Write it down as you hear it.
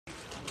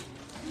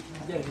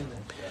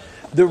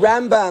The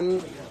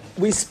Rambam,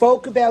 we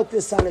spoke about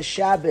this on a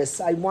Shabbos.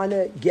 I want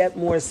to get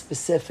more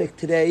specific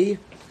today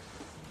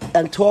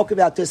and talk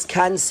about this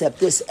concept,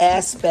 this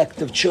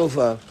aspect of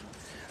tshuva.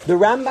 The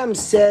Rambam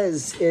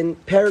says in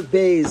Perek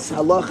Beis,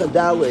 Halacha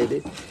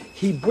Daled,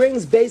 he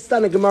brings, based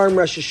on a Gemara in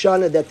Rosh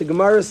Hashanah, that the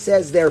Gemara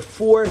says there are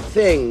four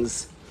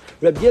things.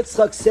 Reb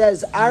Yitzchak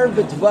says,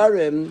 Arba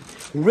Dvarim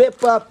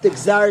rip up the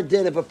Gzar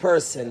Din of a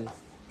person.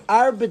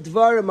 Arba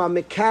Dvarim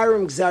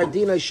ha-mekarim Gzar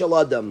Dina shel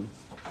Adam.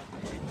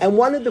 And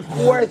one of the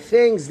four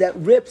things that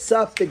rips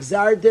up the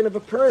Gzar Din of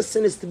a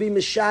person is to be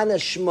Mishana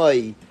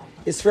Shmoi,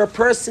 is for a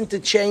person to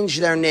change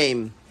their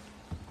name.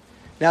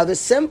 Now the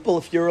simple,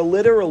 if you're a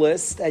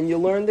literalist and you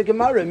learn the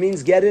Gemara, it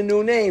means get a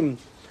new name.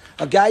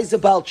 A guy's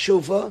about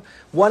tshuva,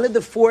 one of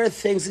the four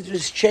things is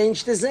just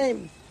changed his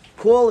name.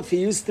 Cool, if he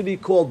used to be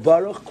called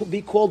Baruch, could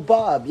be called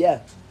Bob,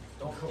 yeah.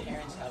 Don't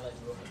parents have like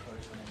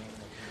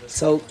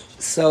So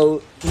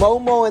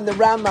Momo and the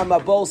Rambam are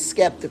both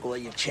skeptical.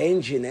 You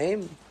change your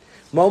name?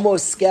 Momo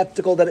is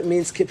skeptical that it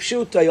means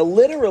kipshuta. A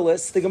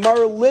literalist, the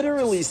Gemara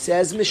literally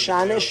says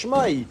Mishana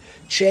Shmai,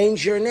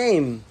 change your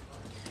name.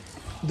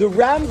 The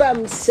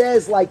Rambam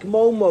says, like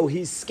Momo,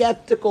 he's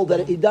skeptical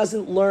that he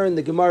doesn't learn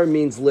the Gemara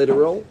means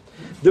literal.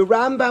 The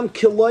Rambam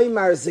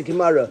Kiloimar is the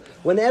Gemara.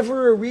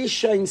 Whenever a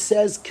Rishon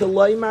says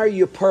Kiloimar,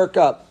 you perk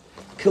up.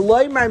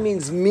 Kiloimar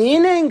means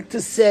meaning to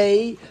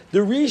say, the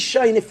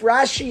Rishon, if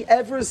Rashi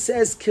ever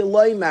says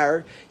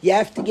Kiloimar, you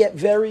have to get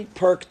very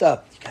perked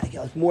up. You got to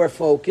get more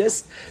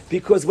focused,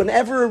 because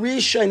whenever a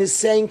Rishon is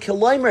saying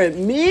Kiloimar, it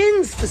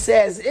means to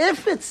say, as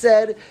if it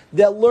said,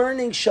 they're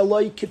learning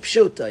Shaloi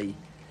Kipshutai.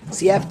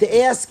 So you have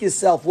to ask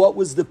yourself, what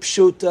was the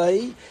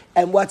Pshutai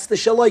and what's the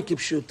Shaloi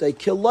Kipshutai?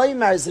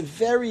 Kiloimar is a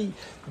very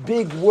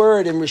big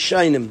word in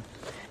Rishonim.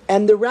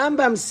 And the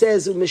Rambam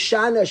says,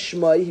 Mishana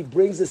Shmai, he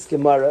brings this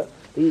Gemara,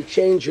 you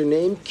change your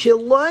name.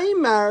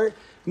 Kiloimar,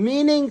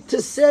 meaning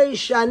to say,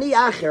 Shani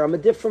Acher, I'm a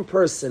different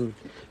person.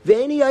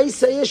 I'm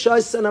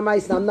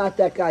not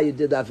that guy who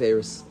did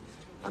Averis.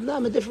 I'm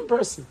a different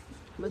person.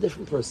 I'm a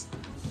different person.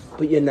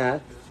 But you're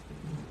not.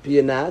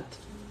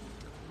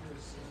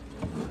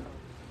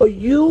 A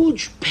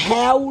huge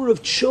power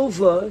of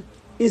tshuva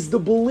is the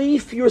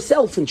belief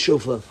yourself in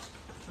tshuva.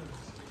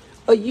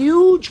 A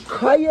huge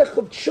kayach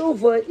of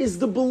tshuva is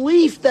the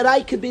belief that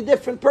I could be a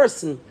different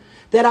person.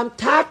 That I'm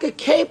taka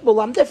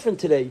capable, I'm different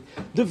today.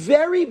 The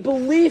very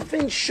belief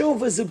in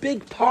tshuva is a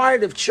big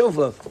part of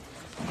tshuva.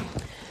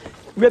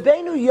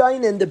 Rabbeinu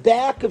Yoina, in the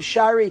back of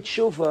Shari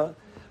Tshuva,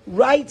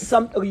 writes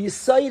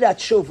Yisoida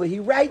Tshuva. He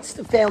writes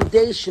the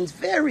foundations,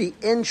 very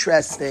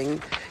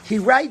interesting. He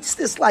writes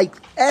this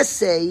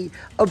essay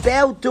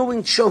about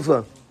doing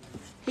tshuva.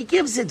 He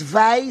gives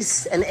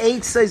advice and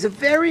eitzah. It's a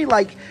very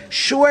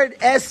short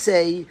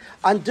essay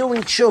on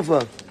doing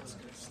tshuva.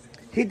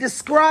 He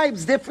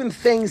describes different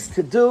things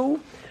to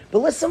do, but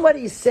listen what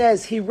he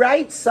says. He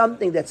writes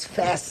something that's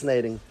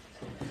fascinating.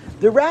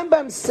 The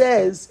Rambam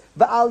says,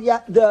 the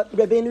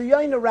Rabbeinu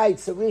Yoina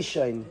writes, a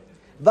Rishon,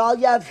 V'al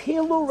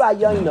yavhilu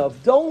rayonov,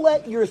 don't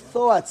let your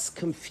thoughts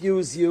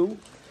confuse you,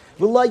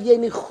 v'lo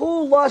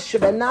yenichu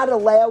lashav, and not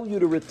allow you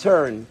to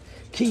return.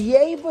 Ki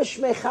yevush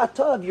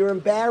mechatav, you're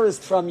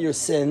embarrassed from your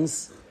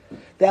sins.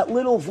 That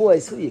little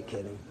voice, who are you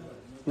kidding?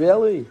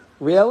 Really?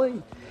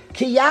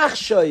 Ki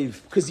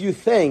yachshav, because you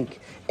think,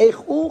 Eich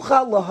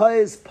ucha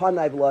lahoyz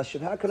panayv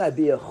lashav, how can I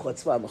be a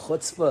chutzpah? I'm a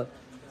chutzpah.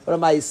 What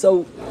am I?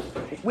 So,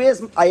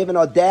 I have an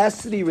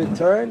audacity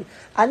return.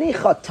 Ani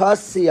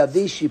chatasi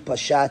avishi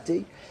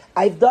pashati.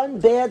 I've done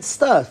bad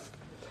stuff.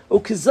 I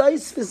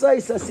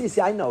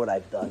know what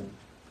I've done.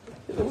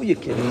 Who are you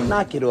kidding?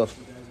 Knock it off.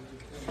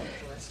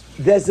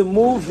 There's a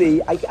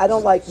movie. I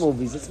don't like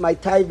movies. It's my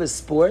type of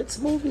sports.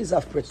 Movies, I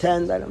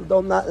pretend. I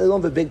don't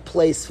have a big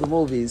place for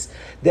movies.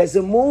 There's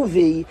a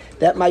movie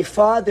that my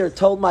father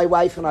told my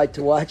wife and I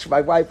to watch.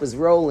 My wife was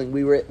rolling.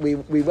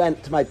 We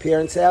went to my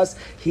parents' house.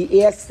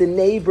 He asked the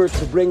neighbor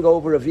to bring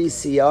over a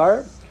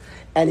VCR.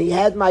 And he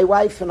had my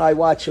wife and I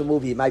watch a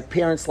movie. My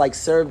parents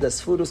served us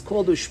food. It was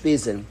called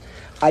Ushpizin.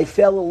 I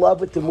fell in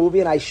love with the movie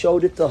and I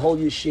showed it to the whole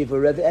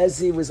yeshiva. Rev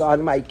Ezi was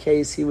on my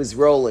case. He was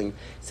rolling. He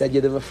said,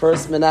 you're the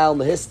first manal in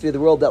the history of the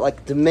world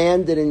that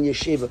demanded in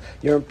yeshiva.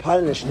 You're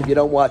punished if you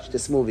don't watch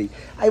this movie.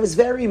 I was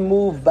very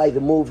moved by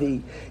the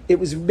movie. It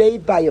was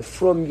made by a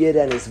frum Yid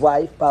and his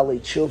wife,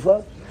 Bali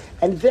Tshuva.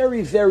 And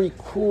very, very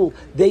cool.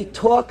 They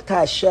talk to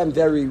Hashem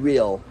very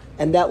real.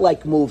 And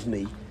that moved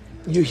me.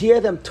 You hear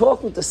them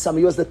talking to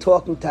somebody, was the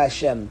talking to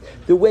Hashem.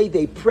 The way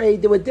they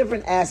prayed, there were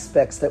different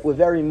aspects that were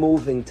very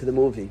moving to the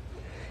movie.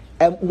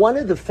 And one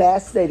of the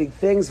fascinating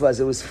things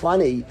was, it was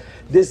funny,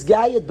 this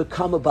guy had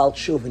become a Baal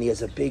Tshuva, and he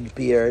has a big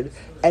beard,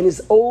 and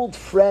his old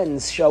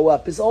friends show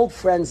up. His old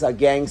friends are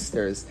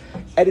gangsters.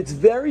 And it's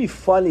very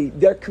funny.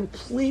 They're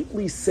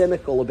completely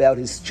cynical about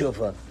his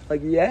tshuva.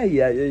 Yeah,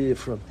 you're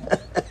from.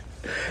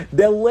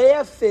 They're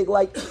laughing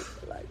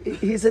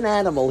he's an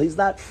animal. He's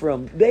not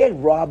from. They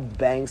had robbed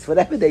banks,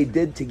 whatever they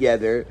did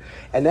together,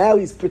 and now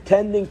he's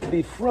pretending to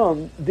be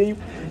from.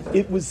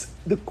 It was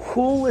the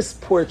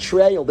coolest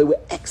portrayal. They were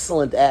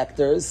excellent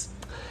actors,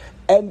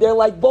 And they're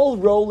like both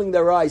rolling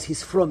their eyes.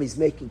 He's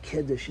making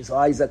kiddush, his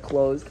eyes are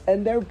closed.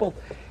 And they're both.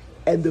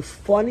 And the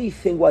funny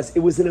thing was, it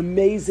was an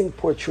amazing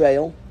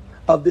portrayal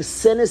of the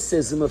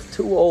cynicism of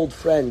two old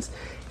friends.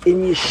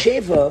 In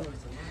yeshiva,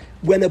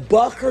 when a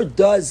bacher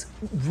does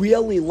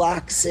really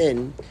locks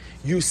in,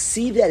 you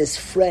see that his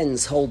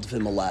friends hold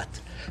him a lot.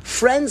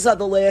 Friends are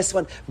the last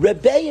one.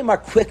 Rebbeim are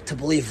quick to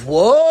believe.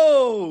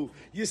 Whoa!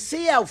 You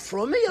see how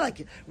from me?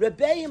 Like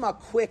Rebbeim are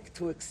quick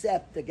to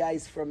accept the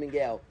guys from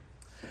out.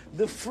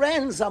 The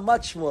friends are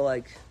much more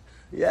like,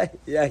 yeah,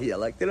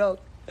 like,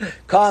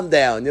 calm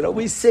down.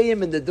 We see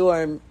him in the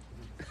dorm.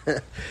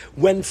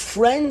 When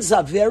friends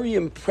are very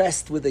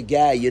impressed with a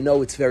guy,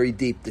 it's very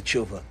deep, the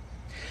tshuva.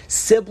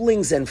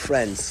 Siblings and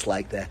friends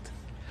like that.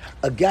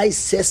 A guy's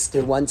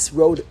sister once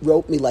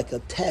wrote me like a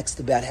text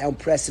about how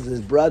impressive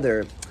his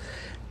brother.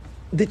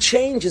 The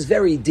change is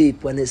very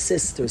deep when his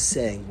sister's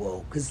saying,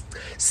 whoa, because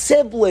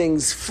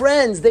siblings,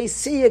 friends, they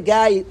see a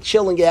guy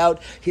chilling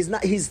out.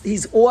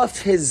 He's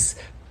off his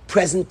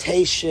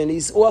presentation,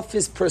 he's off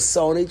his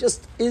persona, he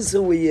just is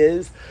who he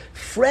is.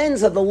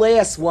 Friends are the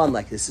last one,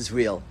 like, this is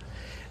real.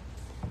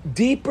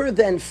 Deeper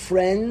than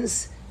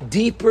friends,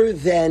 deeper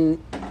than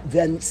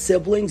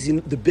siblings,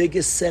 the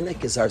biggest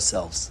cynic is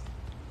ourselves.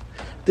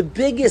 The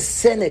biggest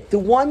cynic, the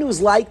one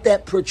who's like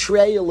that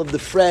portrayal of the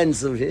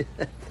friends of it.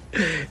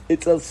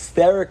 It's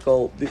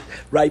hysterical.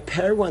 Rai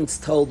Per once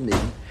told me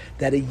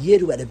that a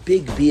Yid who had a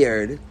big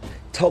beard,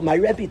 my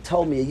Rebbe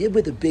told me, a Yid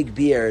with a big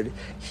beard,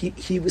 the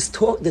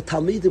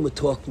Talmidim were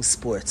talking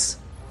sports.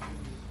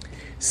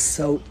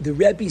 So the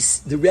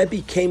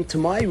Rebbe came to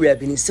my Rebbe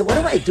and he said, what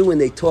do I do when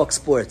they talk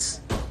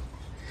sports?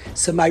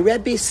 So my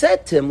Rebbe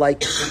said to him,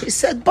 he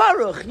said,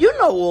 Baruch, you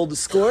know all the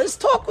scores,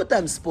 talk with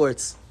them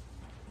sports.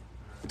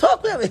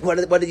 Talk with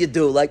them. What do you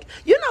do?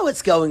 You know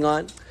what's going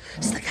on.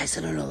 So the guy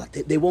said, no,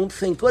 they won't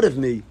think good of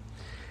me.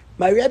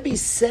 My Rebbe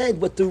said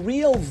what the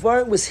real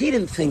vart was, he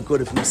didn't think good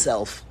of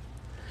himself.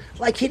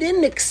 He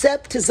didn't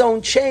accept his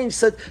own change.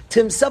 So to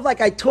himself,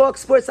 I talk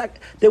sports,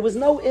 there was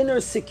no inner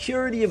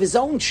security of his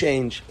own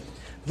change.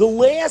 The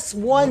last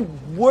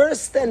one,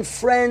 worse than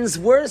friends,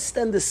 worse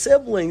than the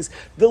siblings,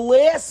 the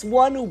last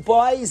one who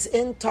buys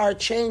into our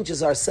change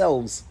is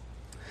ourselves.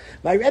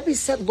 My Rebbe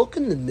said, look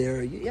in the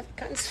mirror. You ever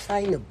ganz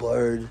find a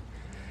bird?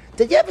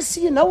 Did you ever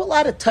see, a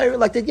lot of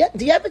Torah?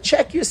 Do you ever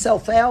check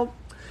yourself out?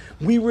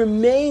 We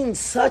remain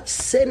such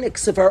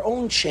cynics of our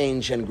own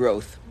change and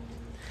growth.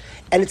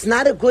 And it's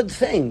not a good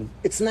thing.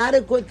 It's not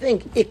a good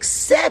thing.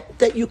 Accept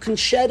that you can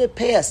shed it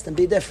past and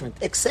be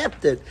different.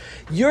 Accept it.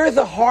 You're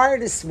the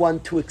hardest one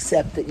to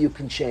accept that you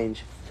can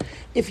change.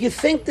 If you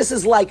think this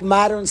is like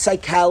modern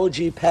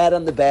psychology, pat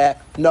on the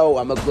back, no,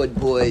 I'm a good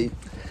boy.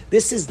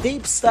 This is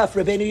deep stuff.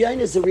 Rabbeinu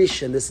Yonah is a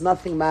Rishon. There's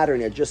nothing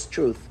modern here, just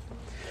truth.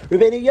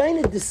 Rabbeinu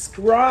Yonah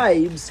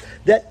describes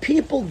that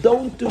people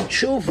don't do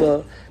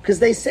tshuva because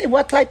they say,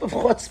 what type of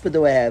chutzpah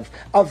do I have?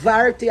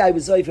 Avarti, I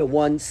was over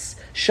once.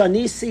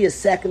 Shanisi a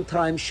second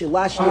time.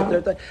 Shilashni a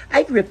third time.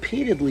 I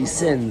repeatedly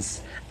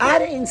sins.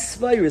 Arein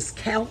Svirus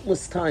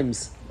countless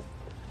times.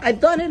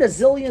 I've done it a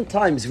zillion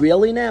times.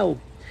 Really now?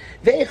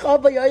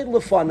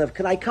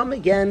 Can I come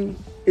again?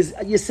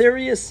 Are you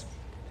serious?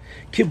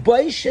 So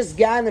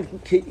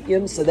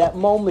that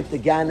moment the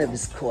Ganav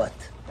is caught.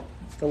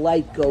 The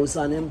light goes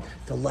on him.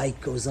 The light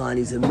goes on.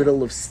 He's in the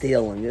middle of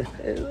stealing.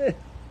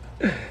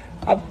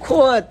 I'm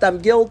caught. I'm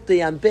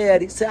guilty. I'm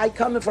bad. He said, I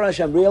come in front of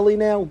Hashem. Really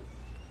now?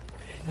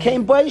 I'm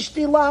embarrassed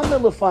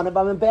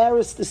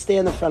to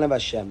stand in front of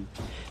Hashem.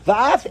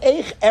 Says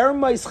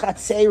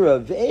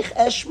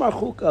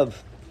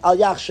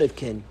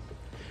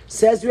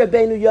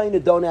Rabbeinu Yonah,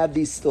 don't have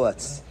these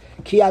thoughts.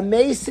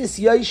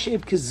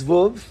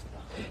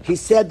 He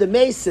said the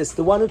Mesis,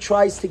 the one who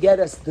tries to get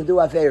us to do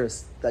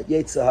Averis, that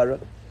Yetzer Hara,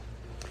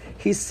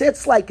 he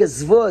sits like a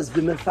zvuz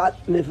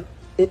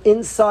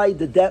inside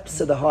the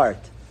depths of the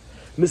heart.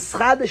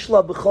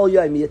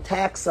 He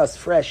attacks us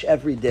fresh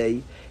every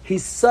day.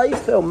 He's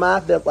seifel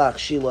mavet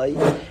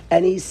lachshilai,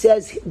 and he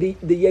says the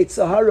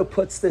Yetzer Hara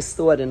puts this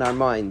thought in our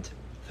mind.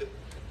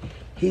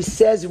 He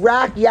says,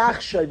 Rak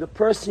Yachshay, the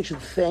person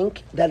should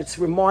think that it's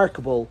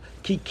remarkable.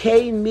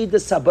 Kikein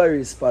midas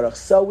habaris barach.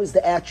 So is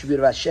the attribute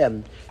of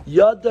Hashem.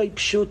 Yadai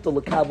pshuta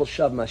l'kabel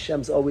shavim.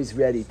 Hashem's always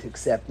ready to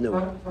accept new.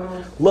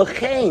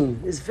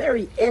 L'chein is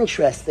very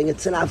interesting.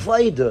 It's an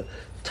avodah.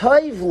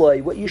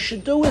 Toivloi, what you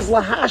should do is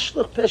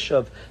lahashlich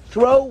pishav.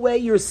 Throw away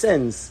your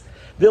sins.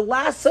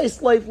 V'lasais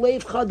leiv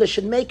leiv chada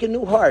should make a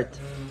new heart.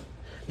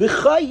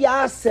 V'chay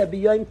yaseh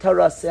b'yom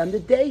taraseh. On the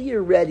day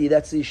you're ready,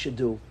 that's what you should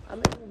do. I'm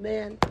a new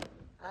man.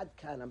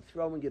 I'm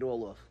throwing it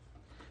all off.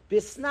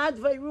 When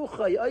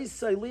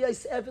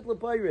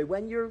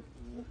your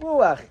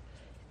ruach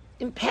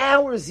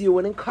empowers you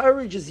and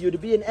encourages you to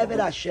be an Eved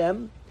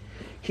Hashem,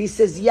 he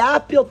says,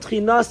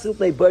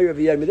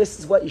 this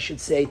is what you should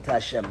say to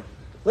Hashem.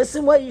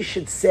 Listen what you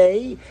should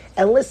say,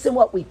 and listen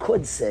what we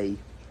could say.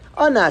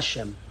 On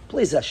Hashem,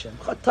 please Hashem.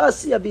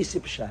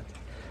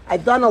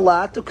 I've done a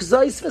lot. And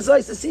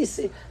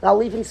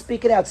I'll even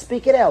speak it out.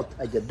 Speak it out.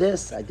 I did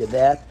this, I did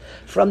that.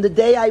 From the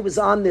day I was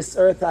on this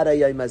earth,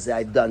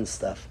 I've done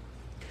stuff.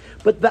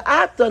 But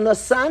Ba'ata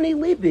Nasani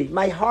Libi,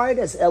 my heart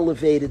has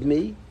elevated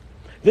me.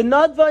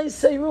 V'nadva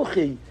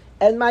Yiseiruchi,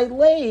 and my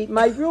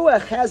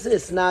ruach has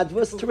this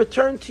nadvus to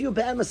return to you,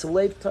 be'emes,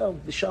 leiv tov,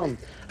 v'shalom.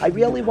 I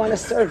really want to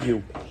serve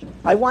you.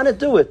 I want to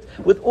do it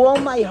with all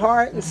my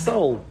heart and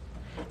soul.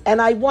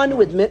 And I want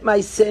to admit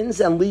my sins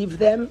and leave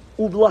them.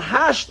 I want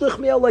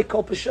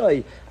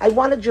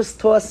to just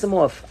toss them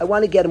off. I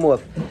want to get them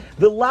off.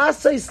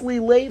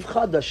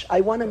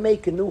 I want to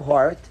make a new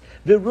heart.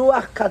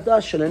 V'ruach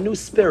kadosh, and a new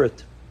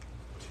spirit.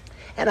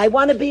 And I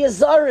want to be a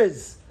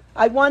zaraz.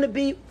 I want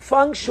to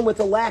function with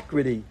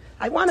alacrity.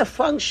 I want to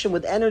function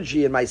with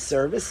energy in my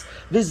service.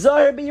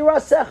 V'zar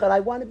b'yirasech, and I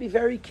want to be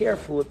very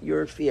careful with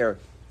your fear.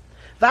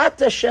 V'at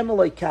Hashem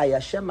Elokai,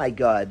 Hashem my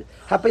God.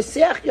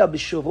 Hapesech ya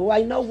b'shuva.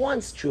 I know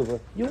once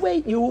tshuva.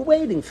 You were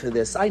waiting for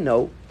this. I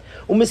know.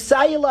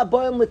 U'misayil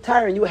aboyim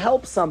l'tar, and you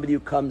help somebody who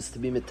comes to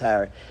be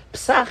mitar.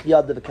 Psach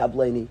yadav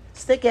v'kableni.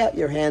 Stick out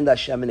your hand,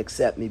 Hashem, and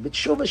accept me.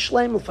 B'tshuva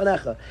shleim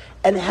u'fanecha,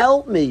 and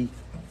help me.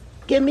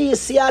 Give me a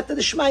siyata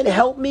d'shmayin.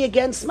 Help me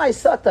against my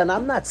satan.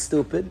 I'm not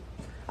stupid.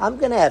 I'm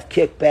going to have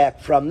kickback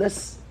from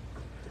this.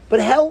 But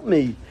help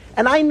me.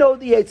 And I know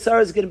the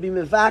Yetzer is going to be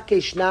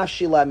mevakesh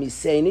nafshi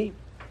lamiseni,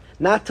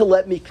 not to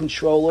let me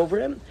control over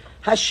him.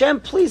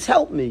 Hashem, please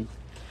help me.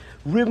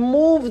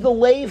 Remove the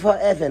leiv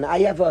ha'evan. I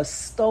have a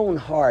stone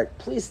heart.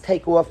 Please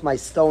take off my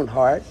stone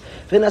heart.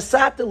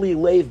 V'nasata li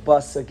leiv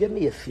basa. Give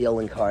me a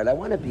feeling heart. I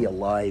want to be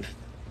alive.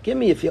 Give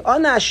me a feel.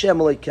 Ana Hashem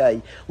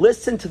Elokai.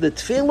 Listen to the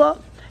tefillah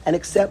and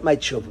accept my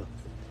tshuva.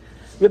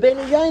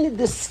 Rabbeinu Yonah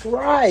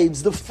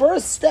describes the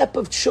first step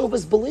of tshuva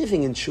is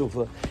believing in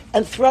tshuva,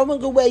 and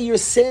throwing away your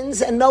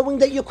sins and knowing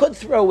that you could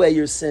throw away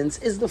your sins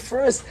is the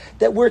first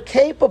that we're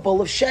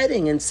capable of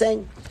shedding and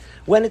saying.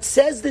 When it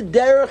says the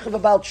derech of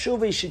about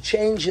tshuva, he should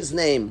change his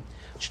name.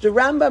 The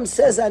Rambam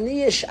says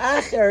aniyesh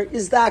acher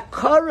is the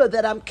akara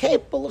that I'm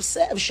capable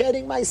of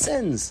shedding my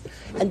sins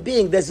and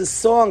being. There's a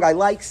song I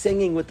like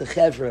singing with the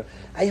chevra.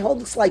 I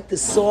hope it's like the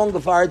song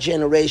of our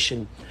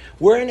generation.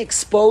 We're an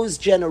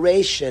exposed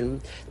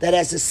generation that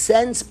has a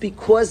sense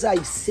because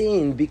I've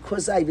seen,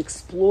 because I've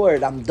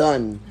explored, I'm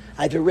done.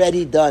 I've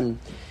already done.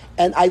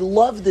 And I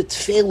love the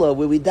tefillah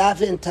where we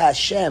daven to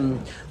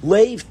Hashem,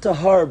 leiv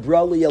tahar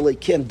brali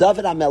elikim,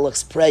 David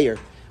HaMelech's prayer,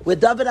 where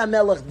David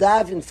HaMelech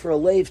daven for a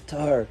leiv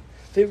tahar.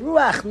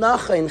 V'ruach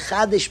nacha in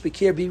chadish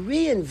b'kir, be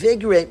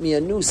reinvigorate me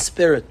a new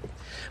spirit.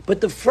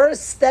 But the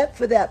first step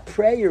for that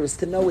prayer is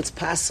to know it's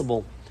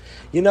possible.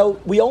 You know,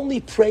 we only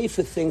pray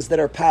for things that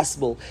are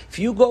possible. If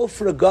you go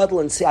for a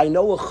gadol and say, I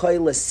know a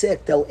chayil is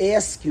sick, they'll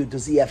ask you,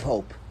 does he have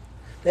hope?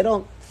 They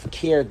don't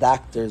care,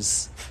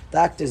 doctors.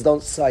 Doctors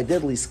don't say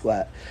diddly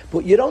squat.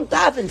 But you don't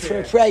daven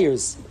for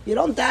prayers. You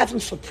don't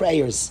daven for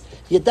prayers.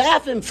 You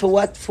daven for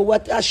what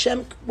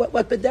Hashem, what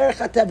b'derech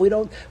hatev. We're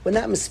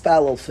not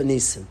mispalel for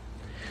nisim.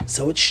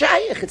 So it's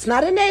shaykh, it's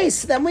not an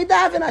ace. Then we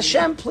daven,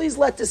 Hashem, please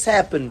let this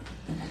happen.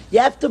 You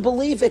have to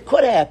believe it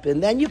could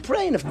happen. Then you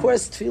pray, and of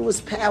course, tefillah is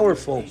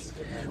powerful.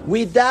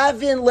 We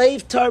daven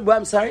leiv tar.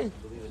 I'm sorry.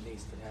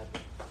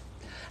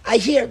 I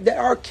hear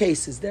there are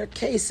cases that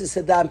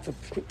daven for.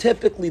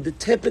 Typically, the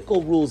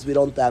typical rules we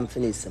don't daven for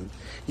nisim.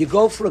 You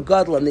go for a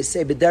gadol and they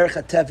say b'derech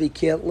hatev he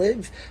can't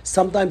live.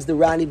 Sometimes the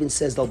Ran even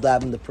says they'll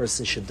daven the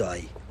person should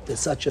die. There's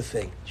such a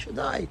thing. Should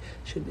die.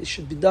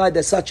 Should be died.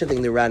 There's such a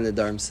thing. The Ran the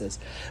Dharm says.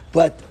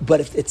 But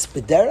if it's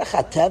b'derech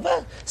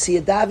hateva, see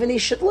a daven he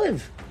should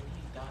live.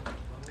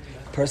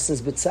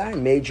 Person's b'tzar,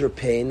 major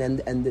pain, and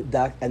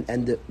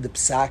the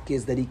psak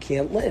is that he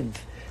can't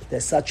live.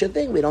 There's such a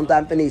thing. We don't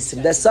daven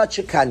nisim. There's such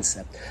a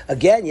concept.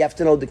 Again, you have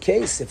to know the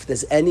case. If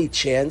there's any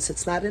chance,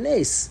 it's not an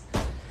ace.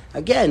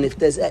 Again,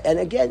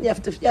 you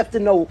have to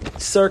know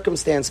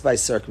circumstance by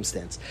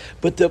circumstance.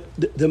 But the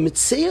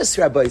mitzias,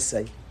 Rabbi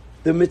say,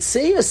 the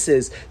mitzias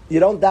is you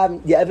don't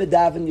daven. You ever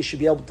daven? You should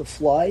be able to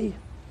fly.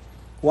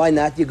 Why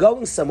not? You're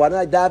going somewhere.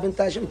 Why don't I daven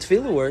to Hashem?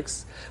 Tefillah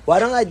works. Why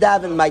don't I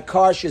daven my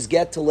car should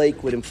get to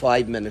Lakewood in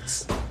 5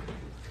 minutes?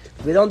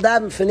 We don't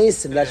daven for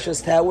nisim. That's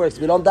just how it works.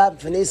 We don't daven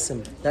for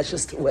nisim. That's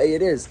just the way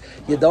it is.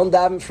 You don't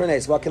daven for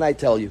nisim. What can I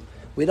tell you?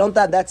 We don't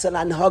daven. That's an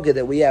anhaga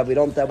that we have. We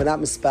don't daven. We're not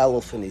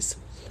mispalel for nisim.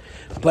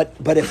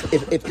 But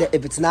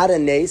if it's not a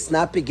nace,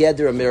 not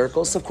begeder a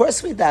miracle, so of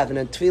course we daven,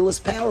 and tefillah is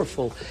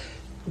powerful.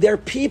 There are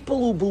people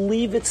who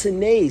believe it's a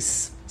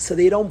nace, so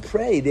they don't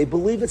pray. They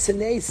believe it's a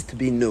nace to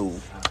be new.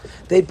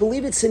 They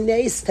believe it's a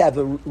nace to have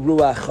a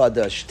ruach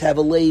chadash, to have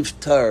a leiv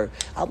tar.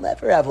 I'll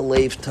never have a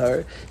leiv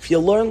tar. If you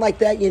learn like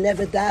that, you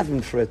never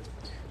daven for it.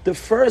 The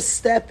first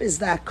step is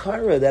the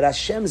akara, that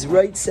Hashem's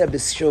reitzeh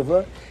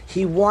b'shuva.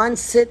 He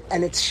wants it,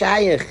 and it's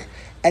shayach.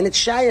 And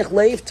it's shayach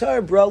leiv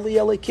tar, brali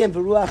elikim,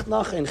 v'ruach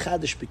nacha, and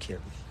chadash b'kir.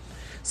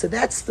 So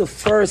that's the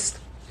first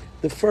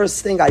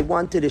thing I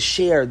wanted to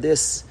share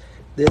this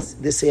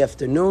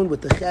afternoon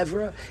with the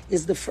chevra,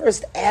 is the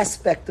first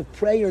aspect of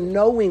prayer,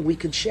 knowing we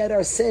could shed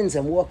our sins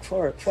and walk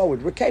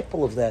forward. We're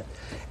capable of that.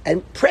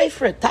 And pray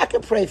for it.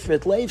 Taka pray for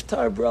it. Leiv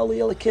tar brali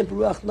elikim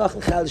baruch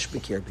nachal chadash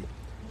b'kirbi.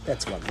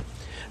 That's one.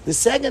 The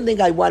second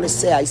thing I want to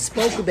say, I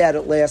spoke about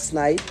it last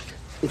night,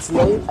 It's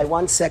late. I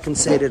want second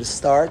Seder to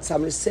start, so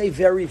I'm going to say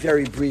very,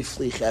 very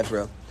briefly,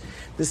 Chevra.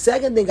 The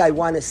second thing I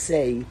want to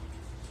say,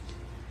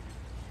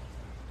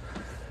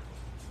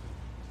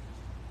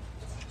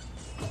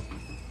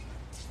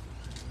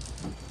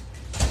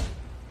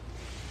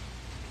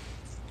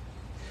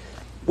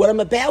 what I'm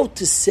about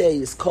to say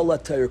is Kol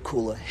HaTorah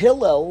Kula.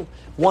 Hillel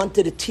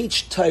wanted to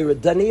teach Torah.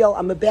 Daniel,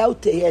 I'm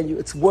about to hand you.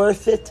 It's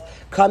worth it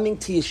coming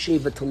to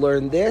yeshiva to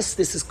learn this.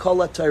 This is Kol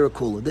HaTorah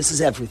Kula. This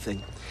is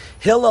everything.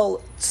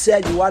 Hillel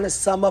said, you want to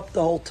sum up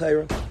the whole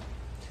Torah?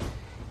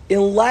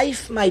 In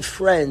life, my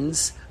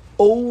friends,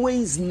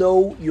 always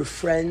know your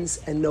friends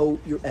and know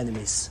your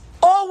enemies.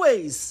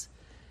 Always!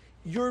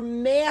 You're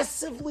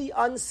massively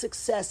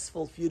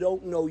unsuccessful if you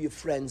don't know your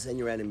friends and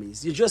your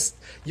enemies.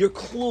 You're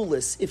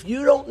clueless. If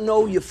you don't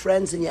know your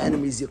friends and your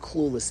enemies, you're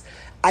clueless.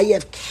 I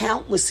have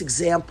countless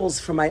examples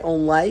from my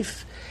own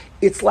life.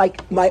 It's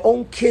like my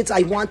own kids,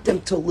 I want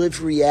them to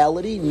live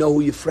reality, know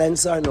who your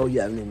friends are, know who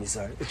your enemies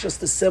are. It's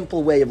just a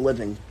simple way of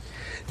living.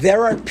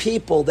 There are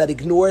people that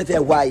ignore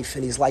their wife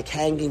and he's like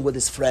hanging with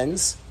his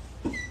friends.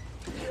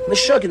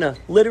 Meshugana,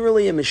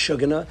 literally a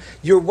Meshugana.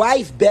 Your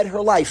wife bet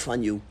her life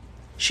on you.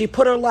 She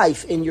put her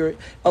life in your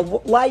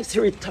life,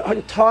 her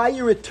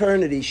entire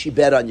eternity, she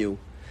bet on you.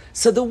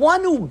 So the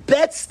one who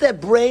bets their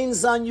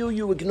brains on you,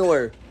 you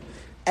ignore.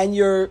 And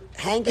you're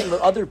hanging with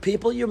other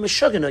people, you're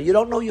Meshugana. You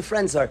don't know who your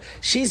friends are.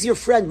 She's your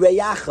friend,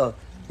 Reyacha.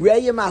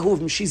 Reya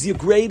Mahuvim, she's your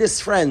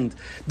greatest friend.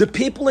 The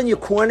people in your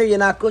corner, you're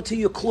not good to,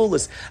 you're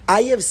clueless.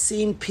 I have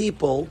seen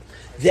people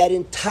that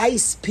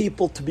entice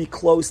people to be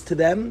close to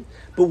them,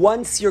 but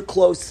once you're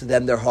close to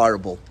them, they're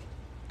horrible.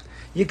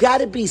 You got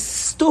to be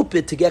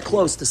stupid to get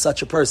close to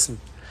such a person.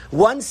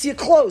 Once you're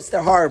close,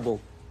 they're horrible.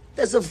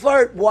 There's a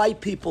vert why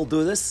people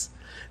do this.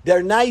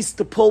 They're nice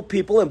to pull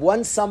people in.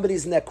 Once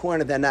somebody's in that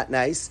corner, they're not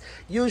nice.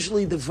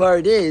 Usually the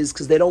vert is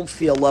because they don't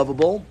feel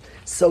lovable.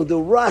 So the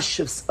rush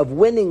of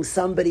winning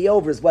somebody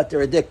over is what they're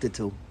addicted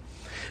to.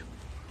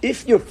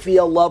 If you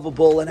feel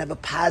lovable and have a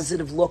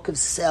positive look of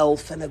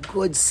self and a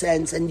good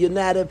sense and you're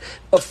not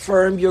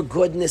affirm your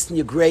goodness and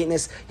your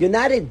greatness, you're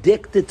not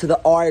addicted to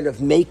the art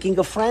of making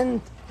a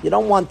friend. You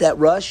don't want that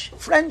rush.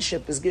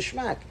 Friendship is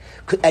geschmack.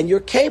 And you're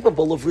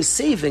capable of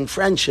receiving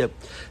friendship.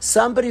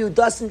 Somebody who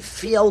doesn't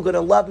feel good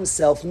and love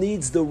himself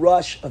needs the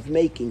rush of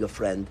making a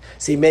friend.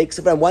 So he makes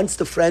a friend. Once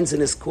the friend's in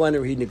his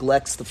corner, he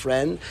neglects the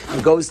friend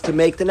and goes to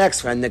make the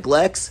next friend.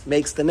 Neglects,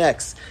 makes the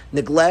next.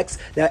 Neglects.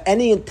 Now,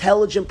 any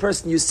intelligent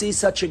person, you see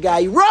such a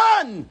guy,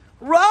 run!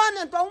 Run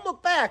and don't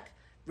look back.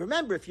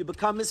 Remember, if you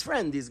become his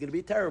friend, he's going to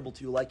be terrible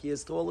to you like he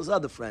is to all his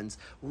other friends.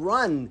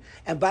 Run.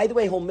 And by the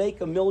way, he'll make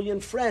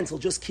 1,000,000 friends. He'll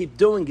just keep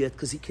doing it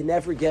because he can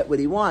never get what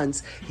he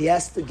wants. He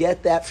has to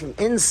get that from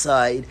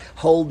inside,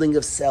 holding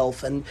of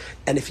self. And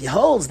if he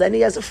holds, then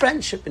he has a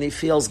friendship and he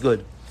feels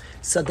good.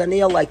 So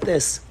Daniel, like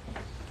this.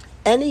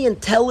 Any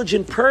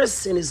intelligent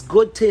person is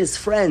good to his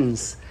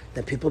friends.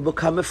 Then people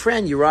become a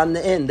friend. You're on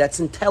the end. That's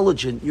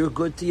intelligent. You're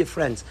good to your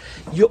friends.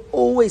 You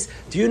always...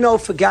 Do you know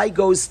if a guy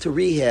goes to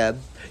rehab...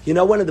 You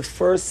know, one of the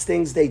first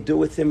things they do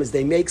with him is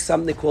they make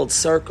something called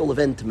circle of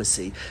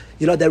intimacy.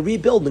 You know, they're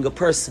rebuilding a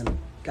person.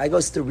 Guy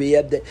goes to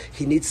rehab, that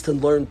he needs to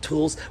learn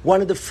tools.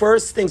 One of the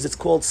first things, it's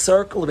called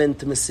circle of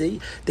intimacy.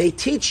 They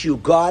teach you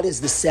God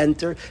is the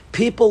center.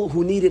 People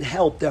who needed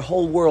help, their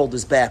whole world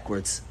is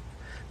backwards.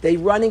 They're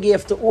running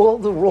after all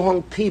the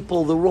wrong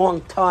people, the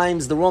wrong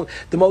times,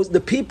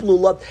 the people who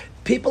love.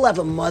 People have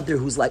a mother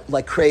who's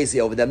like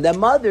crazy over them. Their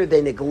mother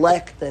they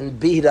neglect and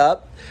beat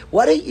up.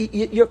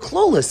 You're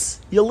clueless.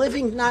 You're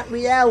living not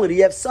reality.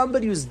 You have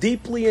somebody who's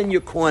deeply in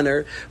your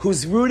corner,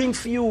 who's rooting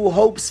for you, who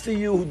hopes for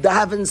you, who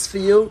davens for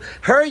you.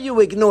 Her you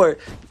ignore.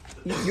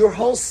 Your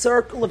whole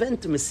circle of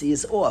intimacy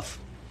is off.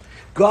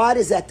 God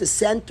is at the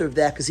center of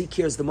that because He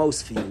cares the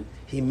most for you.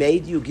 He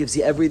made you, gives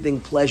you everything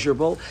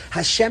pleasurable.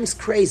 Hashem's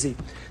crazy.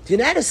 Do you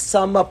know how to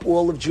sum up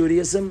all of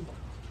Judaism?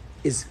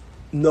 Is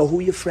know who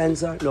your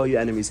friends are, know your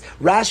enemies.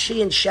 Rashi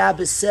in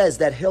Shabbos says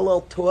that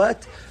Hillel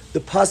taught the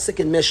Pasuk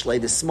in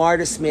Mishlei, the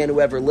smartest man who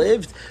ever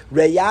lived,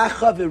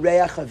 Reyacha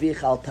v'reach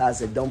avich al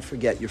tazed. Don't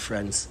forget your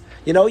friends.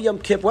 You know Yom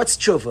Kippur, what's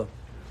tshuva?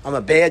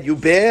 You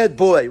bad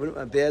boy. What am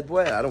I, a bad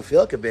boy? I don't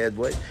feel like a bad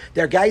boy.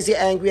 There are guys who are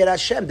angry at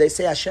Hashem. They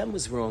say Hashem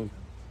was wrong.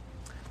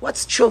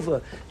 What's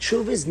tshuva?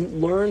 Tshuva is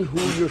learn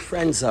who your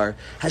friends are.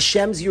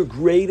 Hashem's your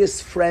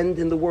greatest friend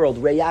in the world,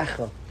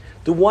 Reyacha.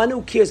 The one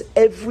who cares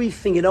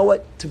everything, you know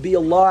what, to be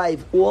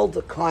alive, all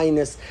the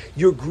kindness,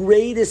 your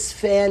greatest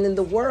fan in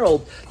the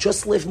world,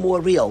 just live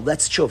more real.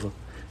 That's tshuva.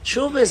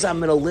 Tshuva is I'm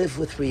going to live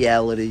with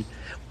reality.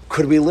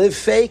 Could we live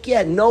fake?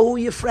 Yeah, know who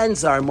your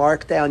friends are.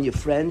 Mark down your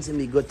friends and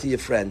be good to your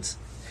friends.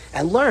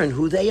 And learn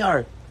who they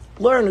are.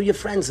 Learn who your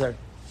friends are.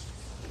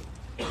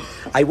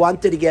 I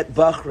wanted to get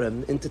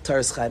Bachram into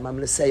Toras Chaim. I'm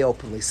going to say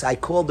openly. So I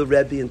called the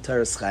Rebbe in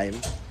Toras Chaim,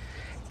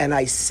 and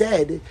I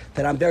said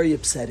that I'm very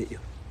upset at you.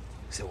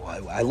 He said,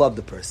 well, I love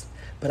the person.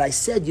 But I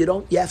said,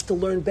 you have to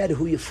learn better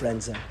who your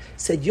friends are. I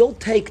said, you'll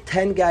take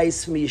 10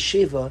 guys from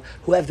yeshiva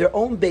who have their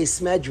own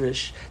base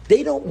medrash.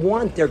 They don't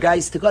want their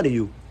guys to go to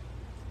you.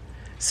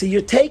 So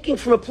you're taking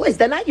from a place,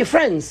 they're not your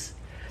friends.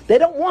 They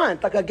don't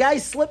want. Like a guy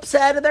slips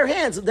out of their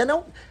hands. They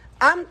don't.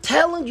 I'm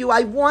telling you,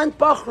 I want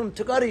Bachram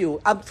to go to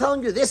you. I'm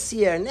telling you this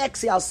year,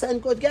 next year, I'll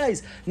send good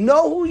guys.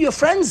 Know who your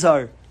friends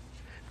are.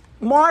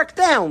 Mark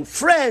down,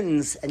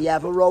 friends. And you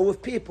have a row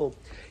of people.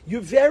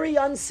 You're very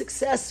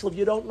unsuccessful.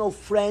 You don't know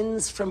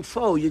friends from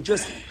foe. You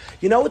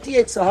know what the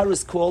Yetzer Hara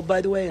is called, by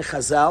the way, in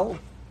Chazal?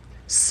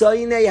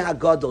 Soinei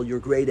HaGadol, your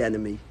great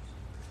enemy.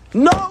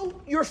 Know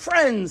your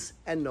friends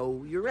and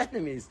know your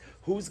enemies.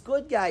 Who's a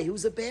good guy?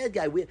 Who's a bad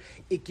guy?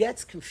 It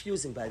gets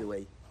confusing, by the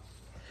way.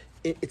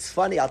 It's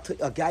funny.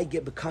 A guy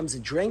becomes a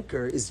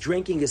drinker. Is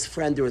drinking his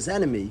friend or his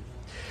enemy?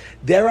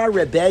 There are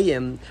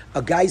rebbeim.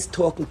 A guy's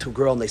talking to a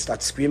girl and they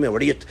start screaming.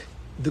 What are you?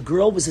 The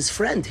girl was his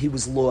friend. He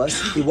was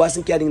lost. He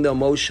wasn't getting the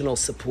emotional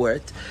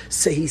support.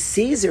 So he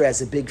sees her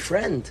as a big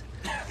friend.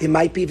 It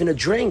might be even a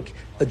drink.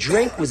 A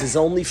drink was his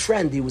only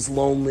friend. He was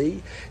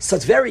lonely. So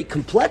it's very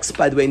complex,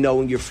 by the way,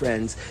 knowing your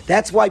friends.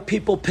 That's why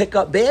people pick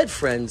up bad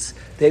friends.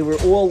 They were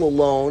all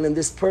alone, and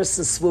this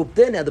person swooped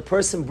in, and the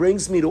person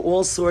brings me to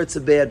all sorts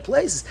of bad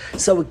places.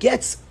 So it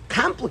gets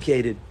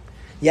complicated.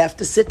 You have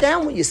to sit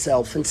down with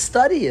yourself and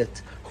study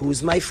it.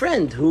 Who's my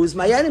friend? Who's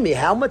my enemy?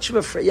 How much of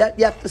a friend?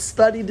 You have to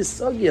study the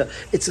sugya.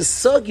 It's a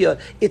sugya.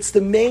 It's the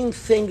main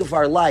thing of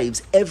our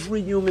lives.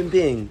 Every human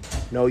being.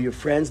 Know your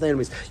friends, and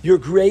enemies. Your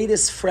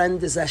greatest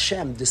friend is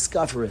Hashem.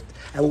 Discover it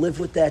and live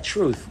with that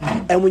truth.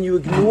 And when you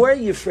ignore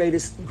your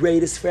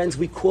greatest friends,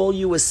 we call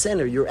you a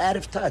sinner. You're out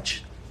of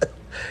touch.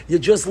 You're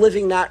just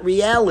living not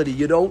reality.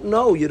 You don't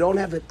know. You don't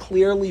have a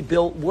clearly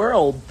built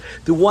world.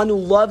 The one who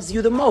loves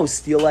you the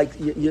most, you're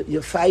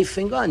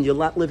fifing on. You're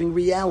not living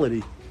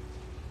reality.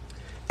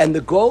 And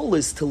the goal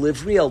is to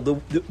live real.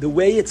 The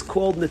way it's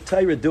called in the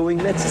Torah,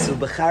 doing mitzvah,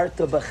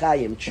 b'charta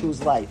b'chayim,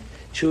 choose life,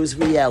 choose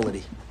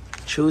reality.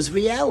 Choose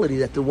reality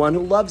that the one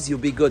who loves you,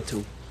 be good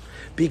to.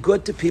 Be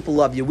good to people who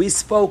love you. We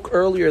spoke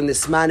earlier in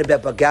this man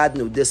about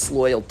bagadnu,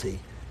 disloyalty.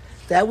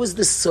 That was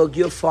the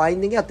sugya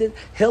finding out. That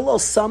Hillel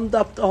summed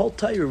up the whole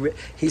Torah.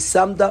 He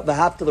summed up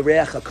v'hafta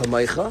l'reacha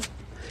kamoicha.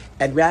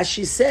 And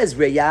Rashi says,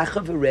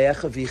 reyacha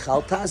v'reacha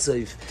v'chal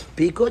taziv.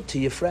 Be good to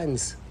your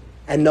friends.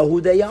 And know who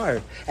they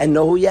are, and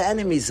know who your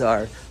enemies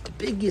are. The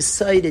big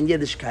yesod in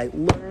Yiddishkeit,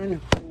 learn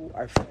who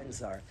our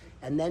friends are,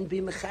 and then be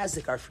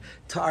mechazik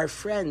to our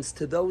friends,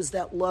 to those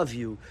that love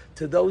you,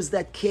 to those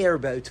that care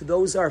about you, to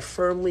those that are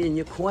firmly in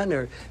your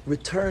corner.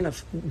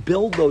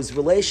 Build those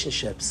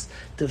relationships,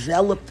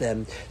 develop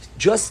them,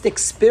 just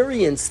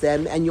experience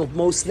them, and you'll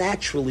most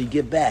naturally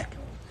give back.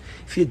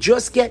 If you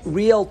just get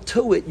real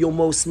to it, you'll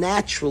most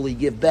naturally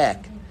give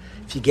back.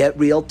 If you get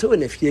real to it,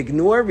 and if you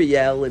ignore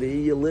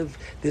reality, you live.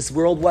 This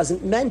world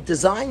wasn't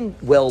designed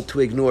well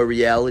to ignore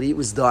reality. It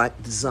was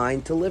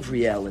designed to live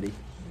reality.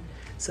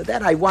 So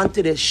that I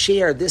wanted to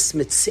share this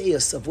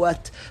mitzias of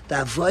what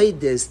the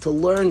avoid is, to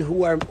learn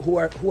who our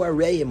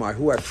reim are,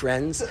 who our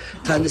friends,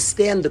 to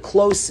understand the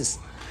closest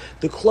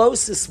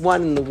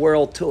one in the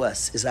world to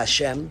us is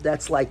Hashem.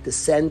 That's like the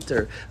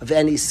center of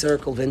any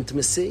circle of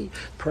intimacy.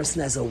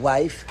 Person has a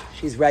wife,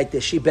 she's right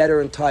there. She better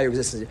entire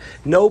existence.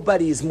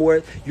 Nobody is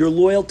more. Your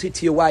loyalty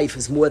to your wife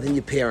is more than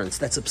your parents.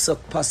 That's a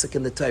pasuk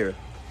in the Torah.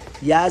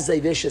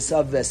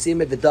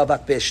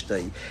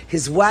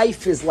 His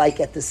wife is like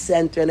at the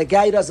center, and a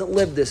guy who doesn't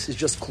live this is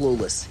just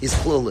clueless. He's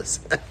clueless.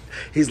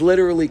 He's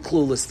literally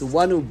clueless. The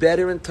one who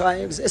better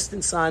entire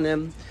existence on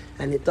him,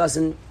 and it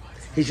doesn't.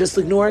 He's just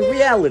ignoring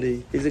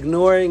reality. He's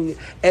ignoring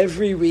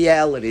every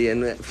reality,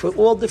 and for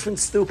all different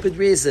stupid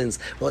reasons.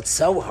 Well, it's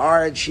so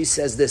hard. She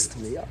says this to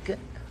me.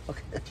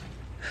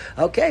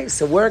 Okay,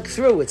 so work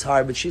through. It's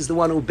hard, but she's the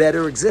one who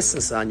better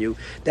existence on you.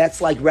 That's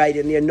like right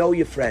in there. Know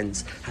your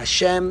friends.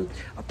 Hashem,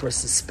 a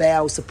person's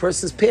spouse, a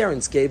person's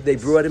parents they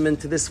brought him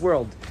into this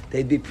world.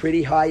 They'd be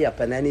pretty high up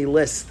on any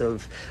list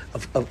of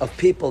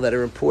people that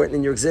are important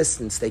in your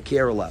existence. They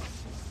care a lot.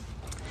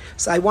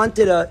 So I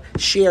wanted to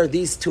share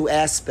these two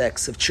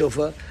aspects of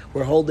tshuva.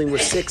 We're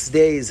 6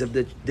 days of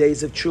the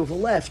days of tshuva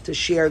left to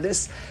share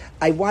this.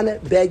 I want to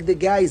beg the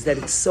guys that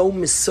it's so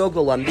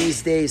misugel on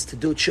these days to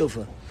do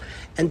tshuva.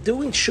 And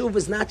doing tshuva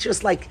is not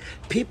just like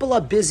people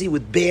are busy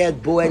with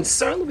bad boy, and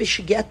certainly we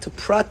should get to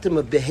pratim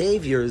of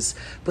behaviors,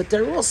 but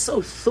there are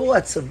also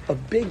thoughts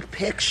of big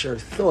picture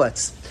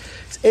thoughts.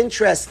 It's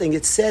interesting.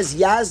 It says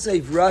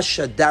Yazev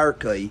Rasha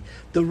Darkoi.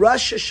 The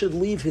Rasha should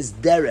leave his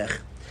derech.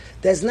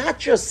 There's not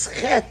just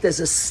chet,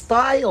 there's a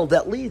style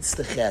that leads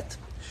to chet.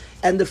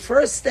 And the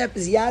first step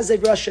is Yazev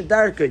Rasha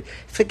Darkoi.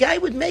 If a guy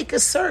would make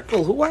a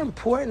circle, who are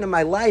important in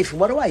my life,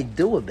 what do I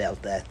do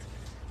about that?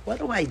 What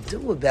do I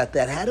do about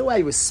that? How do I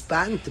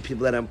respond to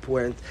people that are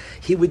important?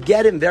 He would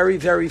get him very,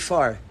 very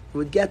far. He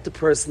would get the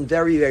person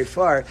very, very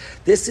far.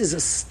 This is a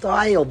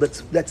style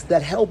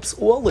that helps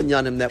all in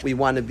Yanim that we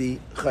want to be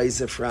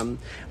chayzer from.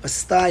 A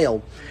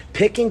style.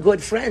 Picking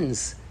good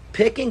friends.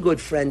 Picking good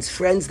friends,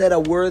 friends that are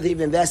worthy of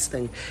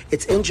investing.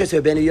 It's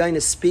interesting, Rabbeinu Yonah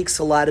speaks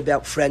a lot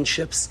about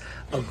friendships.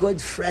 A good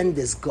friend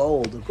is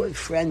gold. A good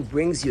friend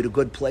brings you to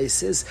good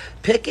places.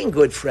 Picking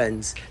good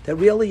friends that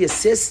really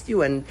assist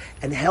you and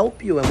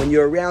help you. And when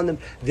you're around them,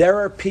 there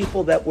are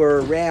people that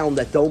were around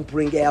that don't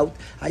bring out.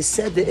 I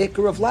said the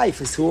ikar of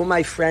life is who are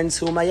my friends,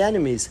 who are my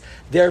enemies.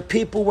 There are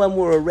people when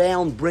we're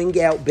around bring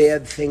out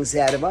bad things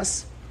out of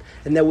us.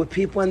 And there were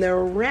people when they're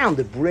around,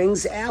 it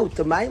brings out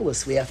the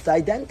milus. We have to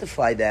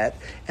identify that.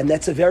 And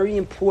that's a very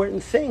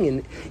important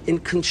thing in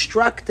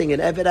constructing an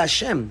Eved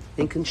Hashem.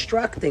 In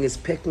constructing is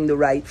picking the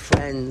right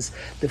friends,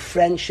 the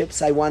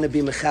friendships I want to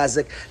be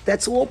mechazik.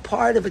 That's all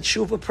part of a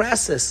tshuva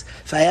process.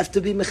 If I have to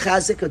be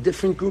mechazik, a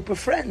different group of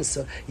friends.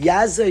 So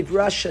Yazev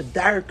Rasha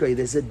Darkoi,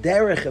 there's a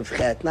derech of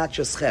chet, not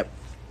just chet.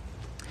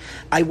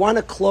 I want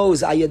to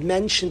close. I had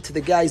mentioned to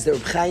the guys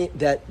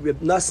that Reb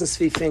Nosson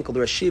Tzvi Finkel, the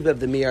Rashiva of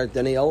the Mir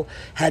Daniel,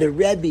 had a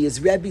Rebbe. His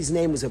Rebbe's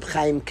name was Reb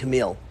Chaim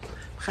Kamil.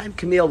 Chaim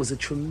Kamil was a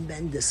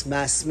tremendous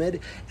masmid,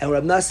 and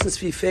Reb Nosson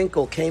Tzvi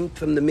Finkel came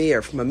from the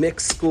Mir, from a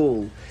mixed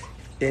school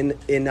in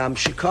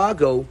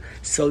Chicago.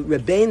 So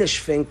Reb Benish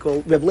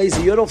Finkel, Reb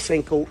Lezer Yudel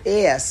Finkel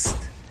asked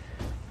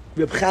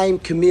Reb Chaim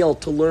Kamil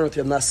to learn with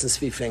Reb Nosson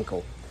Tzvi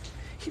Finkel.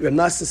 Reb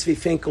Nosson Tzvi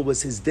Finkel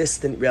was his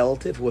distant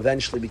relative, who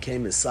eventually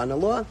became his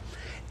son-in-law.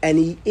 And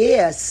he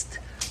asked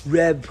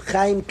Reb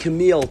Chaim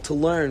Kamil to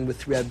learn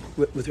with Reb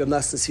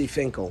Nosson Tzvi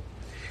Finkel.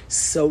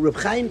 So Reb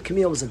Chaim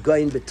Kamil was a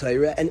goyin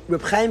b'Torah, and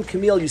Reb Chaim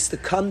Kamil used to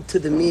come to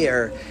the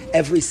Mir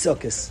every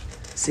Sukkos.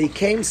 So he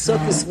came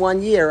Sukkos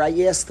one year. I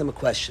asked him a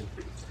question.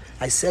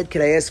 I said,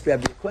 "Can I ask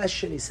Rabbi a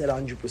question?" He said,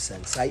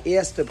 100%. So I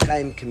asked Reb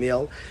Chaim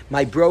Kamil,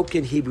 my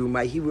broken Hebrew,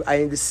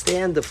 I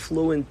understand the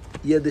fluent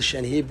Yiddish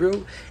and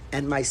Hebrew,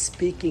 and my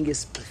speaking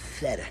is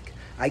pathetic.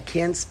 I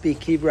can't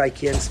speak Hebrew, I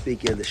can't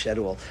speak Yiddish at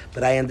all.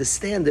 But I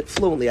understand it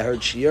fluently. I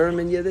heard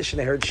shiurim in Yiddish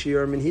and I heard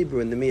shiurim in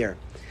Hebrew in the Mir.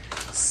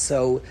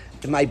 So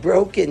in my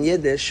broken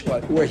Yiddish,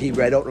 or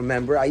Hebrew, I don't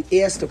remember, I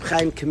asked Reb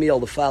Chaim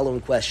Kamil the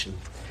following question.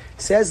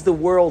 It says the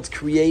world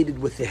created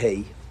with the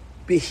hay.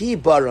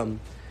 Bihi baram.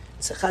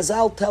 So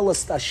Chazal tell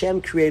us that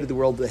Hashem created the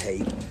world with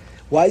hay.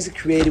 Why is it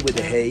created with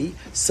the hay?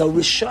 So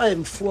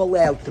Rishayim fall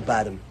out the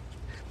bottom.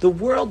 The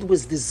world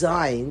was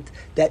designed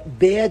that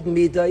bad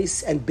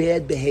midos and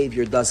bad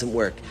behavior doesn't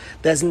work.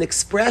 There's an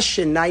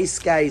expression, nice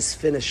guys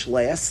finish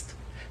last.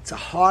 It's a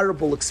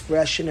horrible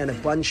expression and a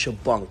bunch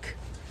of bunk.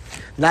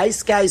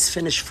 Nice guys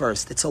finish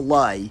first. It's a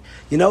lie.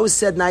 You know who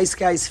said nice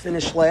guys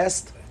finish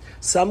last?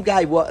 Some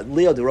guy,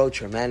 Leo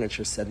DeRocher,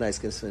 manager, said nice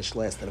guys finish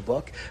last in a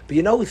book. But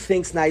you know who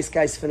thinks nice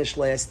guys finish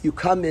last? You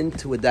come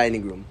into a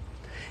dining room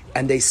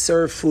and they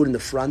serve food in the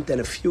front and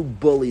a few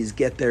bullies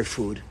get their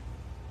food.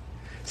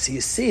 So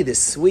you see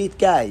this sweet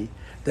guy,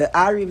 the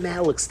Ari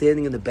Malik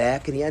standing in the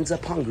back, and he ends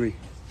up hungry.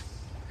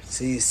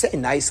 So you say,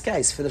 nice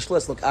guys, finish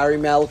list. Look, Ari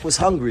Malik was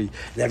hungry.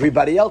 And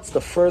everybody else, the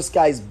first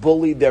guys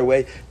bullied their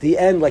way. The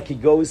end, like he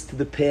goes to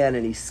the pan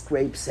and he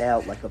scrapes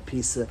out like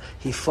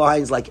he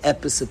finds like a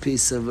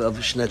piece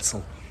of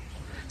schnitzel.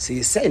 So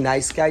you say,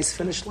 nice guys,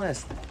 finish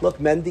last. Look,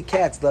 Mendy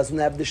Katz doesn't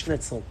have the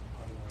schnitzel.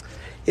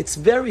 It's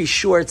very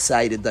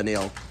short-sighted,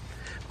 Daniel.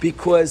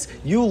 Because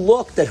you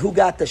looked at who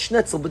got the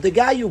schnitzel, but the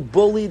guy who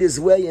bullied his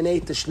way and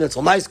ate the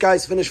schnitzel. Nice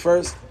guys finish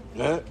first.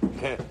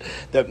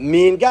 The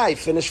mean guy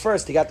finished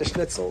first. He got the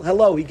schnitzel.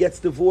 Hello, he gets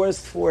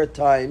divorced 4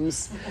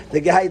 times. The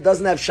guy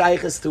doesn't have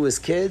shaykhs to his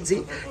kids.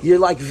 You're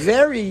like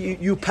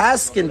you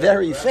paskin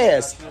very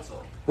fast.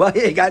 Well,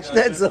 you got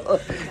schnitzel.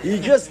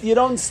 You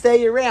don't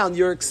stay around.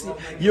 You're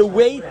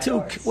way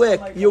too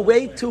quick. You're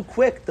way too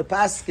quick to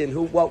paskin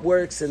what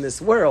works in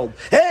this world.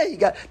 Hey, you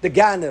got the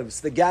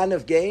Ganevs. The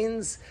Ganev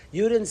gains.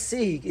 You didn't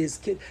see his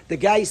kid. The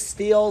guy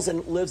steals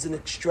and lives an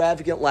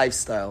extravagant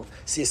lifestyle.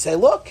 So you say,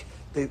 look,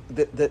 the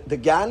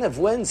Ganev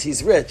wins.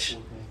 He's rich.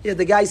 Yeah,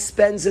 the guy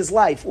spends his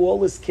life.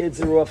 All his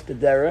kids are off the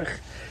derech.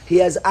 He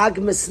has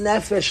agmas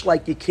nefesh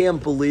like you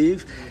can't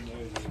believe.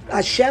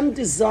 Hashem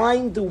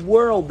designed the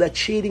world that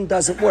cheating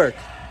doesn't work.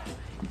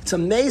 It's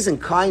amazing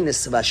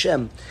kindness of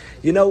Hashem.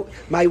 You know,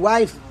 my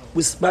wife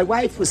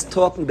was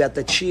talking about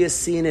that she has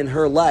seen in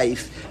her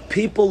life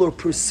people who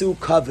pursue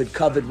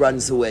covet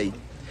runs away.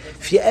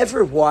 If you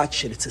ever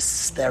watch it, it's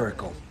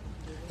hysterical.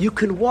 You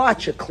can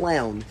watch a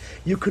clown.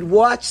 You could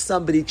watch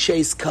somebody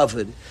chase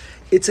covet.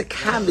 It's a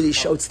comedy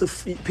show.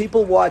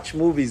 People watch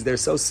movies. They're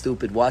so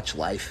stupid. Watch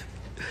life.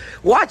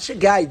 Watch a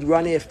guy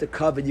run after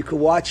covet. You can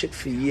watch it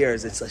for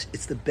years.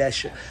 It's the best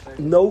show.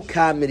 No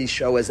comedy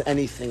show has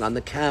anything on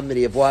the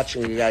comedy of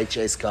watching a guy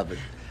chase covet.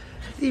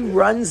 He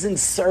runs in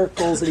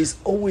circles and he's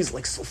always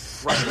like so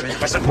frustrated.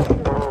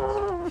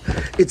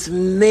 It's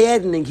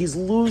maddening. He's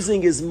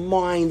losing his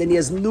mind and he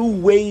has new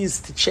ways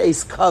to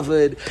chase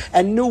covet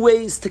and new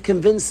ways to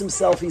convince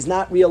himself he's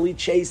not really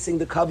chasing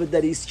the covet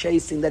that he's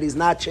chasing, that he's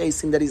not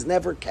chasing, that he's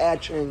never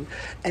catching.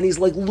 And he's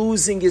like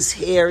losing his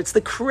hair. It's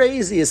the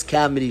craziest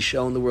comedy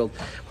show in the world.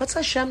 What's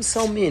Hashem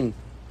so mean?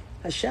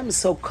 Hashem is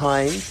so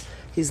kind.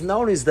 He's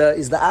known as the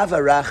Ava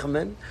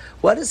Rachman.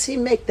 What does he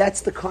make?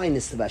 That's the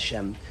kindness of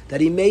Hashem,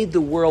 that he made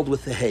the world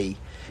with the hay.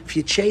 If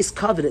you chase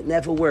kavod, it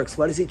never works.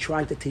 What is he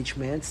trying to teach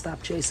man?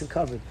 Stop chasing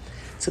kavod.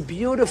 It's a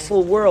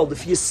beautiful world.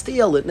 If you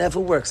steal, it never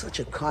works. Such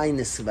a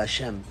kindness of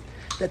Hashem.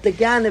 That the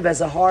Ganev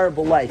has a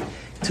horrible life,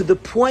 to the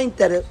point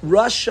that a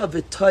Rasha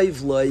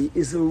v'toivloi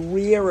is a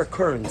rare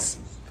occurrence.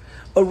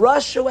 A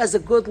Rasha who has a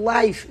good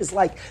life is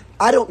like,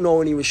 I don't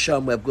know any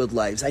Rishon who have good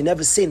lives. I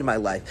never seen in my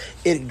life.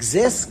 It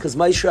exists because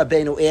Moshe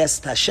Rabbeinu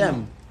asked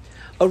Hashem.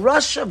 A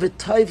Rasha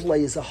v'toivloi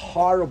is a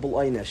horrible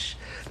einish.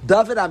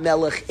 David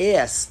HaMelech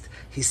asked,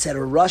 he said, a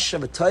Rasha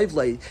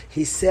v'toivloi,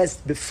 he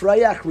says,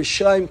 B'frayach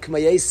Rishayim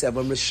k'mayesev,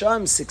 when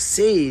Rishayim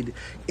succeed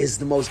is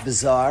the most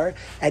bizarre,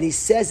 and he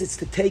says it's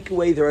to take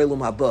away their Elam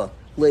Haba.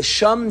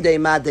 L'sham de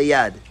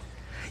madayad.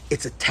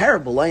 It's a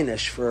terrible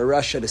einish for a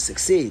Rasha to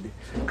succeed,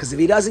 because if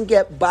he doesn't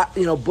get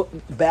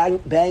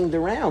banged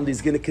around,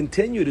 he's going to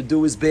continue to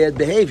do his bad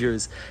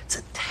behaviors. It's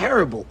a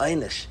terrible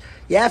einish.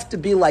 You have to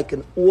be like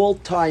an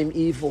all-time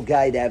evil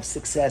guy to have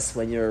success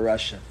when you're a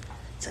Rasha.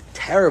 It's a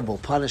terrible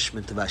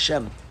punishment of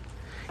Hashem.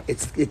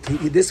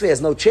 This way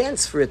has no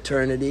chance for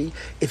eternity.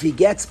 If he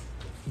gets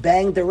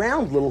banged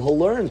around, he'll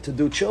learn to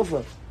do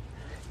tshuva.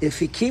 If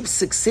he keeps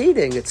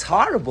succeeding, it's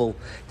horrible.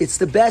 It's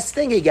the best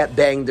thing he got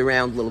banged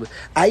around a little bit.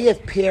 I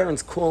have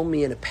parents call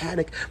me in a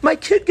panic. My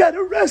kid got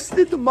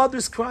arrested. The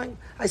mother's crying.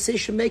 I say, you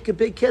should make a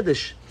big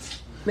kiddush.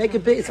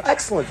 It's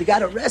excellent. He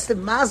got arrested.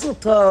 Mazel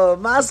tov,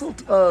 mazel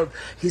tov.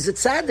 He's a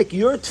tzaddik.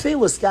 Your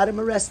tefillas got him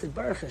arrested.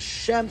 Baruch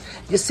Hashem.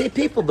 You see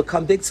people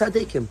become big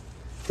tzaddikim.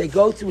 They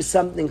go through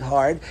something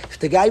hard. If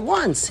the guy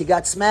once, he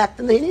got smacked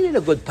and he needed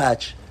a good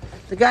patch.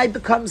 The guy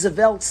becomes a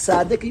vel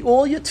tzaddik,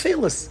 all your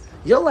tefillas.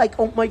 You're like,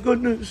 oh my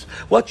goodness,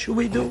 what should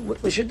we do?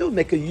 What we should do?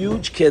 Make a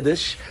huge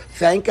kiddush.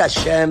 Thank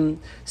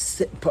Hashem.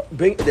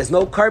 There's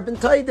no carbon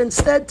tide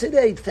instead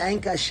today.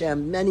 Thank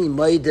Hashem. Many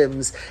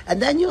moedim.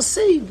 And then you'll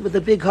see, with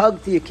a big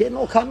hug to your kid,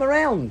 it'll come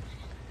around.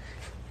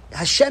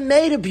 Hashem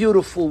made a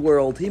beautiful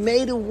world. He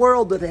made a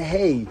world with a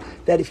hay,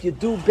 that if you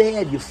do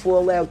bad, you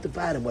fall out the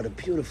bottom. What a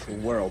beautiful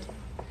world.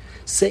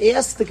 So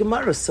ask the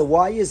Gemara, so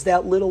why is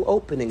that little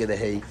opening of the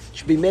hay? It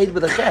should be made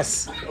with a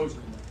ches.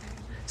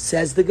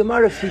 Says the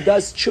Gemara, if he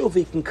does tshuva,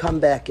 he can come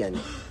back in.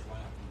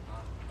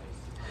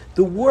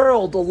 The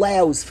world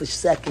allows for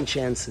second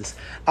chances.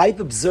 I've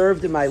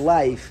observed in my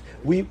life,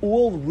 we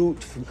all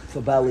root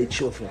for Bali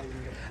tshuva.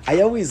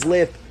 I always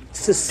laugh.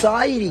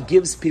 Society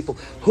gives people,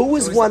 who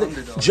is one,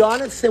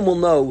 Jonathan will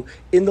know,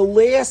 in the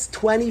last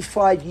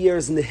 25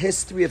 years in the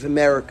history of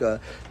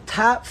America,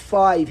 top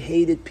 5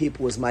 hated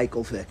people was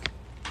Michael Vick.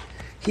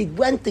 He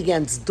went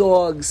against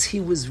dogs. He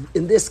was,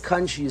 in this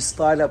country, you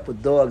start up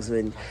with dogs.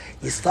 When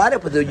you start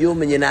up with a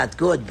human, you're not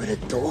good, but a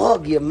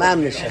dog, you're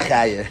mamna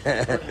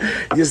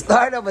shachaya. You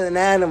start up with an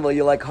animal,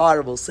 you're like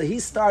horrible. So he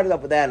started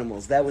up with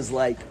animals. That was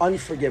like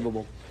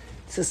unforgivable.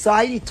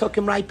 Society took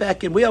him right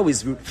back in. We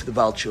always root for the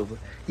Baal Tshuva.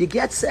 You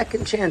get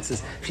second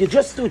chances. If you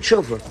just do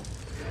tshuva,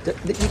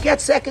 you get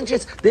second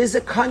chances. There's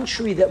a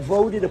country that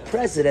voted a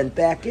president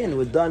back in who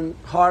had done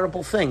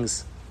horrible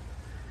things.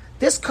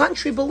 This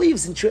country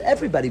believes in tshuva.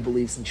 Everybody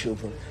believes in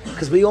tshuva.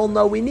 Because we all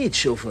know we need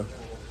tshuva.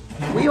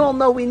 We all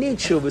know we need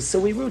tshuva, so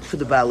we root for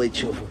the Baalei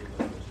tshuva.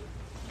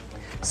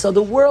 So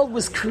the world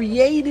was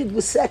created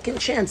with second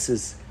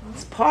chances.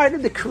 It's part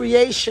of the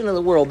creation of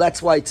the world.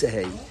 That's why it's a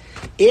hay.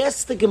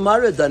 Ask the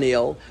Gemara,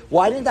 Daniel,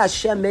 why didn't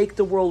Hashem make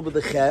the world with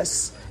a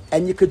ches,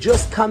 and you could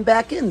just come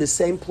back in the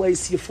same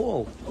place you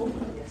fall?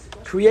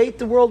 Create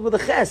the world with a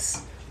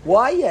ches.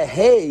 Why a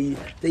hay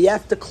that you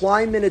have to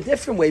climb in a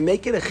different way?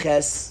 Make it a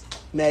ches.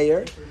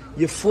 Mayor,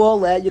 you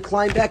fall out, you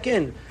climb back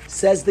in.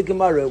 Says the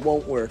Gemara, it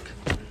won't work.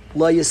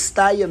 La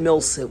Yastaya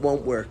Milsa, it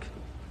won't work.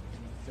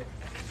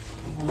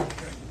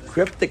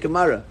 Cryptic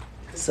Gemara.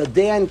 So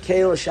Dan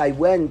Kalish, I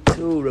went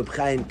to Reb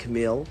Chaim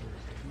Kamil,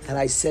 and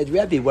I said,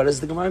 Rebbe, what does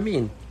the Gemara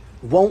mean?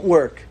 Won't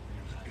work.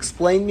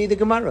 Explain me the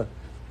Gemara.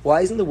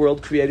 Why isn't the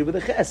world created with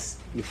a ches?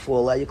 You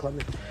fall out, you climb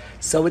in.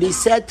 So what he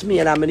said to me,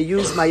 and I'm going to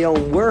use my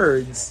own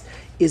words,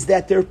 is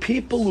that there are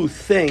people who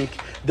think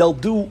they'll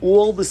do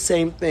all the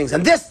same things,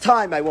 and this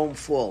time I won't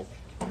fall.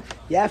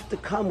 You have to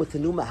come with a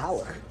new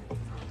mahalach.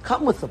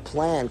 Come with a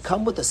plan.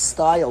 Come with a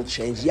style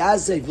change.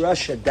 Yazev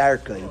Rasha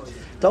Darkai.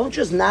 Don't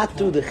just not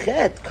do the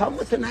chet. Come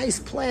with a nice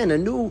plan. A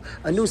new.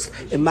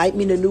 It might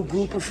mean a new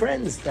group of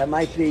friends. That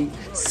might be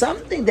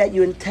something that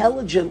you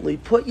intelligently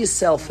put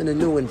yourself in a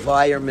new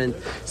environment.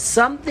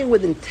 Something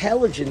with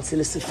intelligence in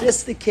a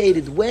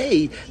sophisticated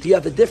way. Do you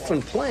have a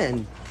different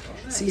plan?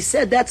 So he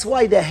said that's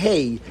why the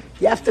hay,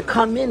 you have to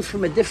come in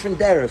from a different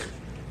derech.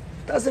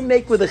 Doesn't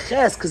make with a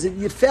ches, because if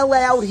you fell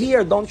out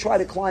here, don't try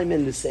to climb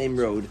in the same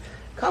road.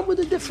 Come with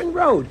a different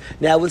road.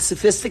 Now with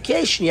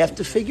sophistication, you have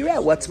to figure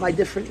out what's my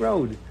different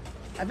road.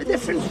 Have a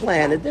different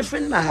plan, a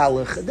different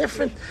mahalach,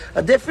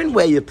 a different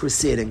way of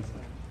proceeding.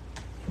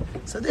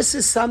 So this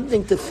is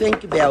something to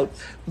think about,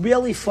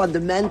 really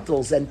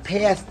fundamentals and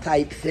path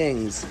type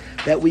things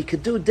that we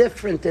could do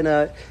different in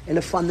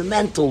a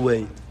fundamental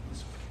way.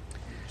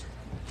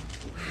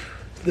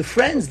 The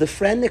friend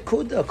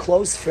Nekuda, a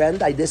close friend,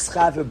 this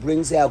chaver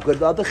brings out good.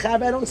 The other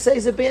chaver, I don't say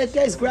he's a bad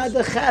guy, he's grad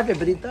the chaver,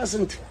 but he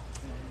doesn't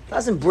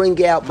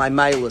bring out my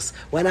milus.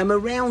 When I'm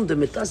around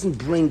him, it doesn't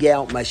bring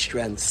out my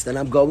strengths. Then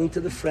I'm going to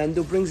the friend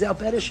who brings out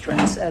better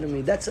strengths out of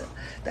me. That's a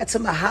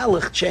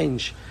mahalach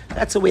change.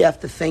 That's what we have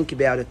to think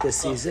about it this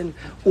season.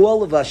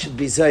 All of us should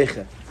be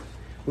zeicha.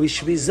 We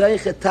should be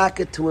zeicha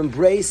taka to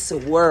embrace a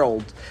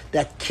world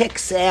that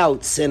kicks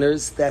out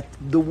sinners, that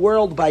the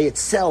world by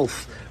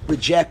itself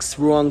rejects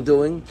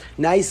wrongdoing.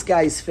 Nice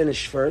guys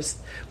finish first.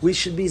 We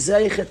should be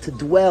zeicha to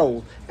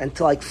dwell and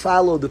to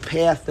follow the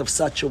path of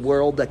such a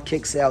world that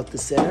kicks out the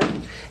sinner.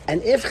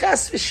 And if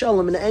chas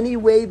v'shalom, in any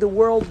way the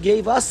world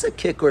gave us a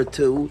kick or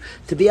two,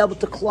 to be able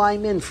to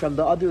climb in from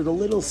the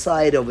little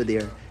side over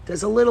there.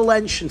 There's a little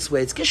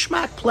entranceway. It's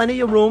geschmack,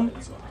 plenty of room,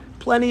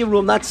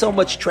 not so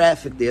much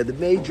traffic there. The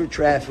major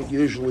traffic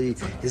usually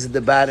is at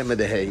the bottom of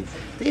the hay.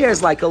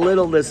 There's a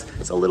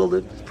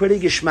little pretty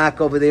geschmack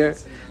over there.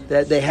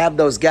 That they have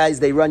those guys,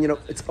 they run,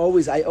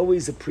 I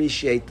always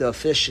appreciate the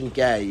efficient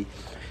guy.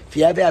 If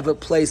you ever have a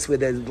place where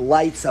the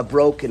lights are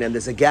broken and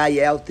there's a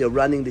guy out there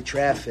running the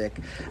traffic,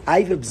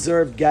 I've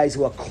observed guys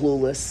who are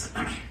clueless.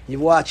 You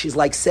watch, he's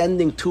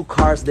sending two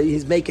cars,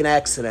 he's making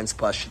accidents,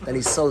 and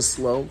he's so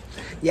slow.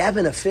 You have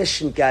an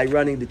efficient guy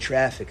running the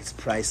traffic, it's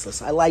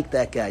priceless. I like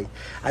that guy.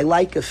 I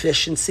like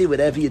efficiency,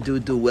 whatever you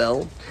do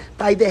well.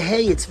 By the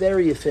hay, it's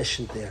very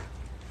efficient there.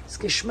 It's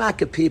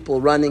geschmack of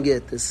people running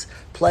it. There's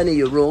plenty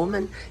of room,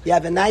 and you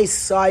have a nice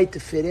side to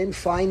fit in.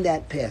 Find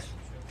that path.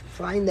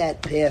 Find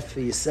that path for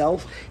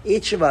yourself.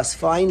 Each of us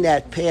find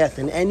that path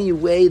in any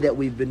way that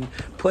we've been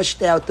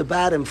pushed out the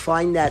bottom.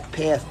 Find that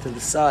path to the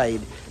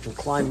side and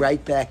climb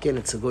right back in.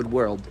 It's a good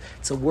world.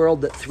 It's a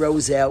world that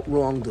throws out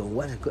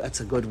wrongdoing. That's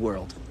a good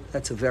world.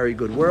 That's a very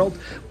good world.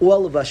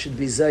 All of us should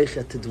be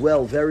zeicha to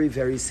dwell very,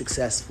 very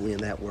successfully in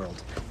that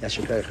world.